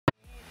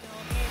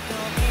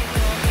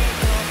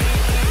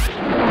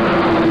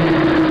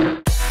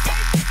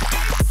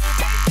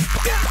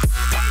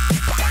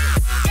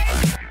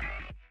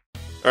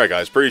Alright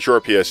guys, pretty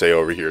short PSA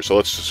over here, so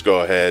let's just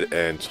go ahead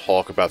and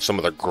talk about some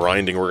of the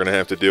grinding we're going to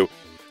have to do.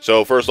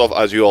 So first off,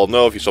 as you all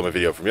know, if you saw my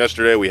video from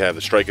yesterday, we have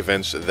the strike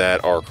events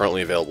that are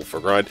currently available for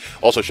grind.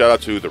 Also, shout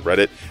out to the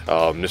Reddit,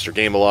 Mr.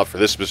 Game-A-Lot, for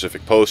this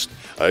specific post.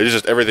 It's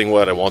just everything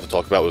what I want to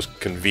talk about was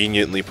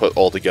conveniently put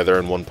all together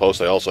in one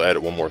post. I also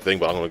added one more thing,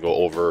 but I'm going to go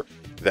over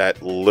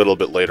that a little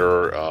bit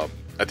later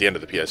at the end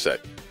of the PSA.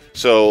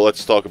 So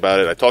let's talk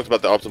about it. I talked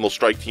about the optimal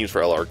strike teams for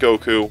LR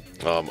Goku.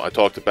 I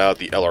talked about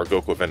the LR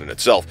Goku event in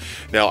itself.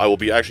 Now, I will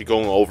be actually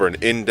going over an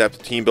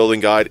in-depth team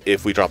building guide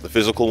if we drop the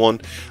physical one.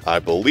 I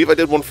believe I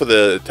did one for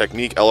the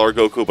Technique LR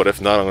Goku, but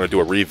if not, I'm going to do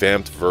a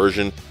revamped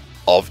version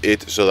of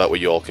it so that way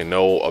you all can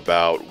know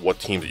about what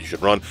teams that you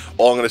should run.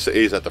 All I'm going to say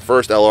is that the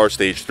first LR,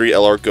 Stage 3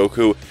 LR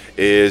Goku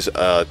is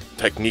a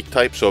technique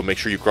type, so make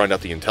sure you grind out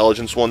the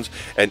intelligence ones.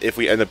 And if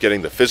we end up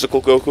getting the physical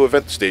Goku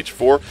event, Stage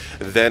 4,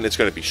 then it's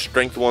going to be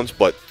strength ones.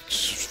 But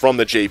from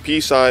the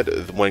JP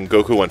side, when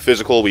Goku went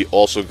physical, we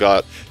also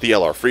got the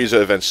LR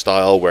Frieza event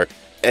style where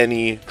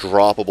any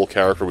droppable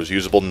character was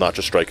usable, not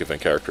just strike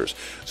event characters.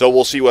 So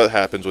we'll see what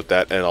happens with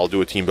that, and I'll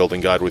do a team building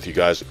guide with you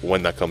guys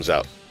when that comes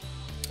out.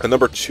 And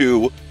number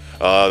 2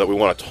 that we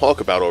want to talk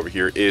about over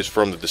here is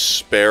from the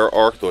Despair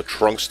arc, the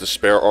Trunks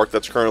Despair arc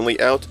that's currently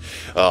out.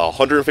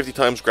 150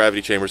 times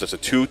Gravity Chambers, that's a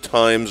 2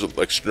 times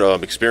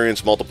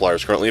experience multiplier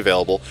is currently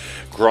available.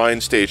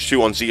 Grind Stage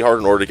 2 on Z-Hard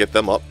in order to get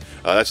them up.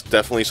 That's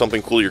definitely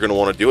something cool you're going to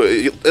want to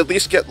do. At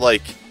least get,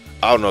 like,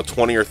 I don't know,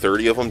 20 or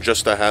 30 of them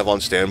just to have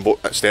on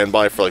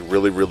standby for, like,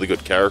 really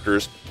good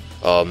characters.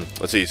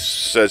 Let's see, it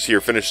says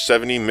here, finish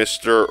 70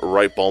 Mr.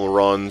 Right Balm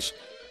runs.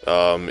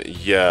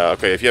 Yeah,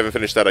 okay, if you haven't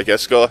finished that, I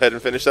guess go ahead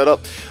and finish that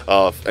up.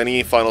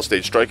 Any final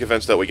stage strike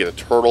events, that we get a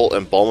turtle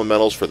and Bulma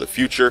medals for the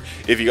future.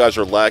 If you guys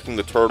are lacking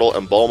the turtle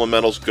and Bulma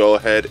medals, go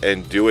ahead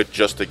and do it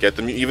just to get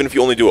them. Even if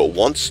you only do it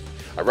once,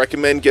 I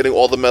recommend getting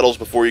all the medals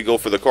before you go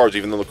for the cards,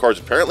 even though the cards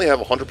apparently have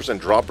a 100%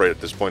 drop rate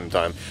at this point in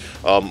time.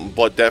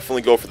 But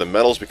definitely go for the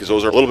medals because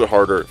those are a little bit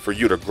harder for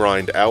you to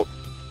grind out.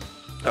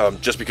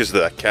 Just because of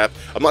that cap.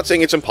 I'm not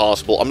saying it's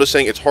impossible, I'm just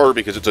saying it's harder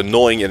because it's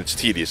annoying and it's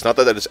tedious. Not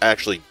that it's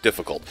actually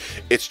difficult,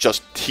 it's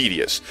just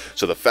tedious.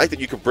 So the fact that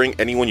you can bring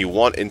anyone you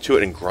want into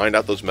it and grind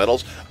out those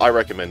medals, I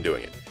recommend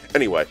doing it.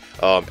 Anyway,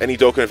 any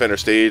Dokkan event or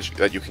stage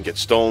that you can get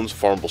stones,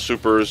 farmable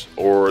supers,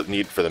 or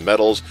need for the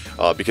medals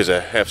because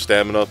they have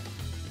stamina.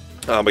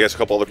 I guess a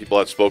couple other people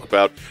that spoke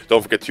about.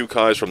 Don't forget 2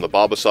 Kais from the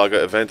Baba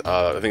Saga event.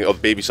 I think the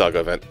Baby Saga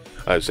event.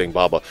 I was saying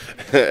Baba.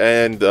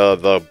 And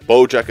the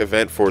Bojack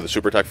event for the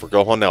Super Attack for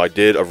Gohan. Now, I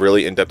did a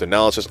really in-depth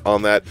analysis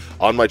on that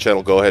on my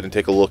channel. Go ahead and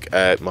take a look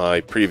at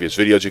my previous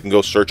videos. You can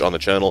go search on the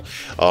channel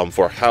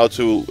for how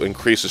to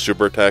increase the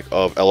Super Attack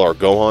of LR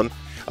Gohan.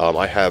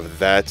 I have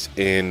that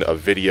in a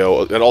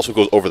video. It also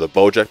goes over the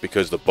Bojack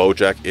because the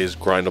Bojack is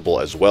grindable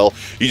as well.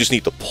 You just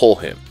need to pull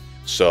him.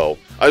 So,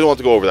 I just want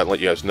to go over that and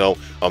let you guys know.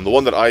 The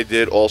one that I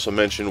did also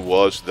mention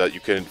was that you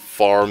can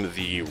farm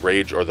the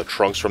Rage or the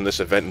Trunks from this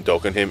event and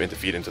Dokkan him and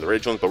feed into the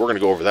Rage ones, but we're going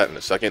to go over that in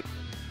a second.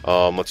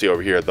 Let's see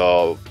over here.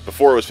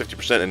 Before it was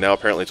 50% and now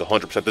apparently it's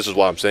 100%. This is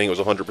why I'm saying it was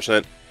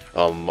 100%.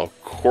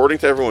 According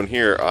to everyone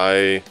here,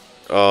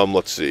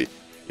 let's see.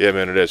 Yeah,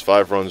 man, it is.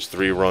 5 runs,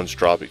 3 runs,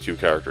 dropping 2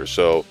 characters.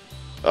 So,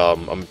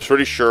 I'm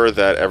pretty sure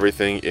that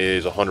everything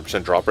is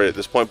 100% drop rate at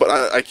this point, but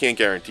I can't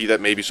guarantee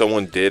that. Maybe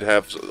someone did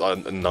have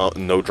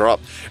no drop.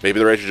 Maybe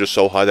the rate is just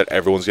so high that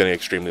everyone's getting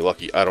extremely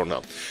lucky. I don't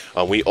know.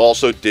 We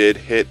also did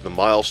hit the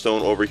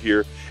milestone over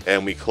here,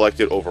 and we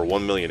collected over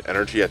 1 million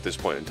energy at this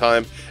point in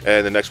time,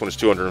 and the next one is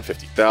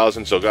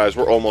 250,000. So guys,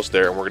 we're almost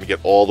there, and we're going to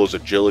get all those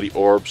agility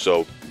orbs,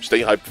 so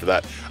stay hyped for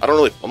that.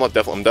 I'm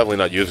definitely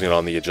not using it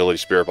on the agility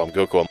Spirit Bomb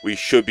Goku. We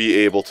should be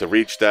able to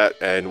reach that,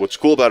 and what's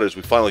cool about it is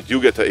we finally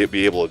do get to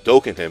be able to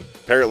Dokkan him.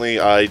 Apparently,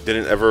 I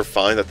didn't ever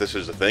find that this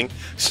is a thing,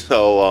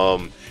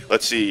 so,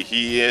 let's see,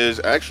 he is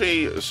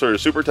actually sort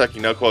of super attack. He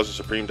now causes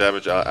supreme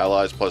damage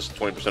allies plus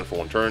 20% for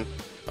 1 turn.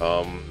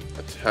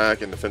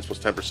 Attack and defense plus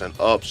 10%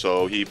 up,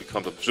 so he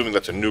becomes, assuming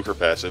that's a nuker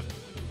passive.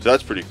 So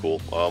that's pretty cool.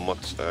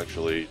 Let's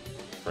actually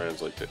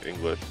translate to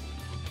English.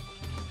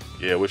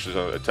 Yeah, which is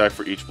an attack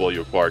for each blow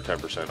you acquire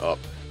 10% up.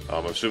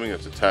 I'm assuming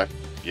it's attack.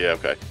 Yeah,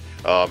 okay.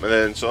 And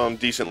then some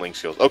decent link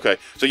skills. Okay,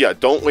 so yeah,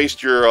 don't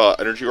waste your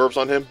energy orbs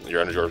on him.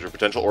 Your energy orbs, your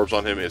potential orbs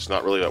on him. It's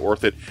not really that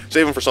worth it.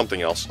 Save them for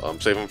something else.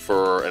 Save them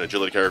for an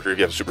agility character. If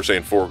you have a Super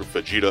Saiyan 4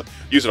 Vegeta,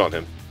 use it on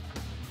him.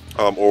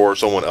 Or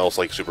someone else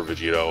like Super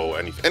Vegeta, or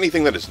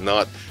anything that is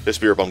not the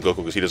Spirit Bomb Goku,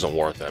 because he doesn't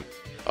warrant them.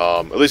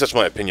 At least that's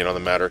my opinion on the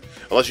matter.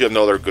 Unless you have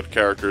no other good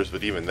characters,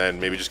 but even then,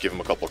 maybe just give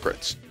him a couple of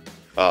crits.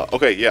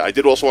 Okay, yeah, I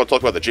did also want to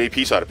talk about the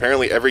JP side.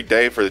 Apparently, every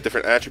day for the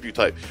different attribute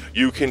type,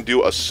 you can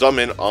do a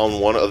summon on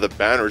one of the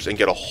banners and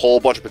get a whole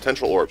bunch of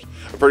potential orbs.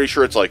 I'm pretty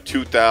sure it's like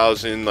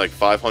 2,000, like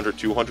 500,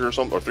 200 or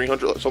something, or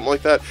 300, something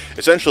like that.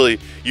 Essentially,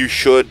 you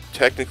should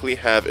technically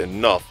have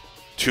enough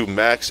to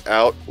max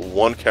out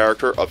 1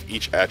 character of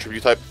each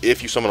attribute type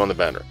if you summon on the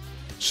banner.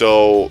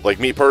 So, like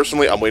me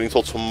personally, I'm waiting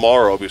till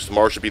tomorrow, because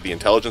tomorrow should be the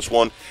intelligence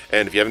one,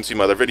 and if you haven't seen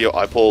my other video,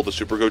 I pulled the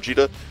Super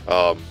Gogeta,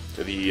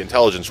 the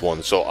intelligence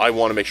one, so I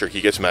want to make sure he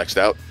gets maxed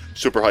out.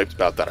 Super hyped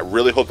about that. I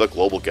really hope that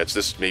Global gets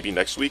this maybe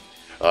next week,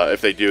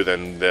 If they do,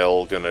 then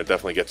they're gonna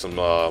definitely get some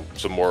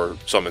more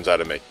summons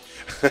out of me.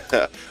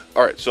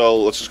 Alright, so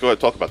let's just go ahead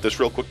and talk about this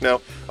real quick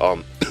now.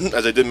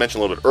 As I did mention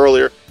a little bit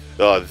earlier,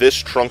 this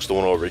Trunks, the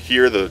one over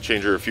here, the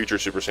Changer of Future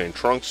Super Saiyan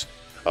Trunks,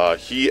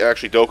 he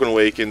actually Dokkan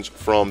Awakens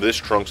from this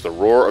Trunks, the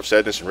Roar of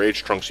Sadness and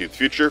Rage Trunks Youth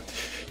Future.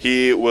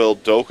 He will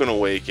Dokkan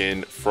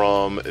Awaken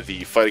from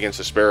the Fight Against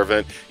Despair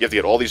event. You have to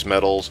get all these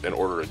medals in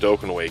order to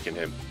Dokkan Awaken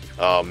him.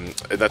 And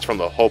that's from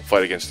the Hope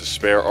Fight Against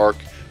Despair arc,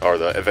 or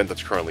the event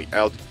that's currently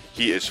out.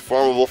 He is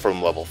farmable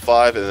from level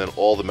 5, and then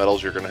all the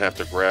medals you're going to have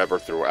to grab are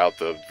throughout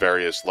the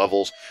various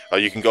levels.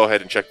 You can go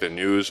ahead and check the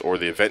news or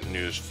the event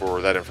news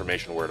for that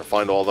information where to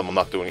find all of them. I'm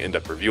not doing an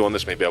in-depth review on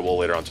this. Maybe I will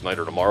later on tonight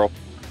or tomorrow.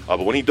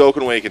 But when he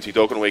Dokkan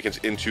Awakens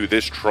into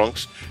this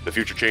Trunks, the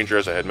Future Changer,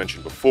 as I had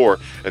mentioned before.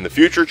 And the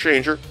Future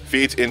Changer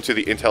feeds into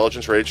the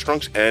Intelligence Rage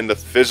Trunks and the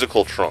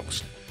Physical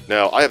Trunks.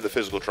 Now, I have the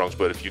Physical Trunks,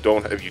 but if you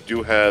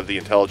do have the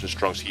Intelligence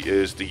Trunks, he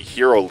is the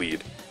Hero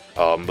Lead.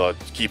 The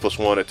Ki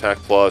 +1, Attack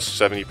plus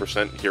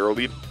 70% Hero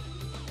Lead.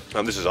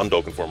 This is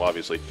Undoken form,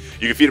 obviously.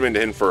 You can feed him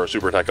into him for a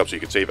Super Attack up so you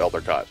can save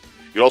Elder Kai.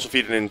 You can also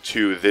feed it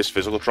into this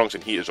Physical Trunks,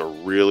 and he is a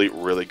really,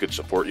 really good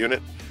support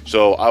unit.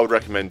 So I would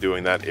recommend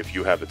doing that if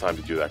you have the time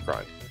to do that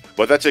grind.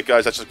 But that's it,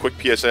 guys. That's a quick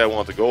PSA I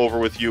wanted to go over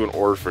with you in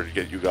order to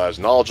get you guys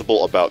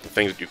knowledgeable about the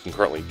things that you can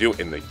currently do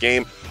in the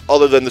game,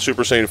 other than the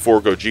Super Saiyan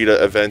 4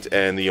 Gogeta event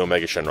and the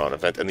Omega Shenron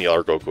event and the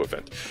LR Goku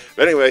event.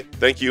 But anyway,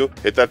 thank you.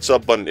 Hit that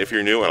sub button if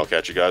you're new, and I'll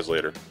catch you guys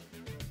later.